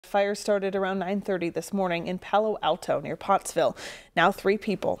Fire started around 9:30 this morning in Palo Alto near Pottsville. Now 3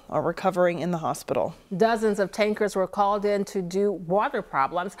 people are recovering in the hospital. Dozens of tankers were called in to do water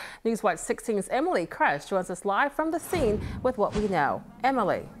problems. Newswatch 16's Emily Crush joins us live from the scene with what we know.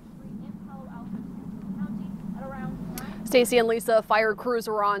 Emily. Stacy and Lisa, fire crews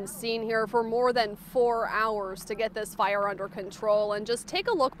were on scene here for more than 4 hours to get this fire under control. And just take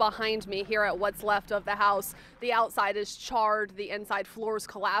a look behind me here at what's left of the house. The outside is charred, the inside floors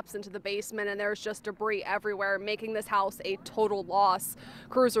collapsed into the basement, and there's just debris everywhere, making this house a total loss.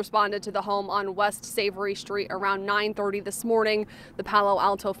 Crews responded to the home on West Savory Street around 9:30 this morning. The Palo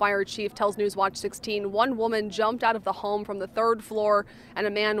Alto fire chief tells Newswatch 16 one woman jumped out of the home from the 3rd floor and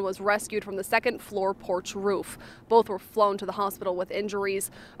a man was rescued from the 2nd floor porch roof. Both were flown to the hospital with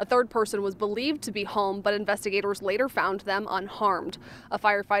injuries. A 3rd person was believed to be home, but investigators later found them unharmed. A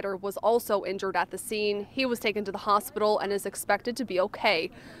firefighter was also injured at the scene. He was taken to the hospital and is expected to be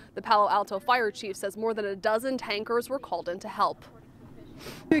okay. The Palo Alto fire chief says more than a dozen tankers were called in to help.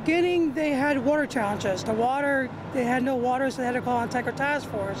 Beginning, they had water challenges. They had no water, so they had to call on tanker task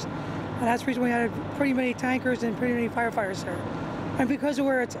force. And that's the reason we had pretty many tankers and pretty many firefighters here. And because of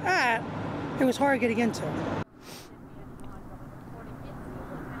where it's at, it was hard getting into.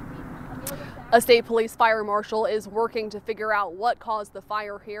 A state police fire marshal is working to figure out what caused the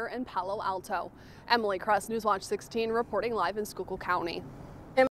fire here in Palo Alto. Emily Kress, Newswatch 16, reporting live in Schuylkill County.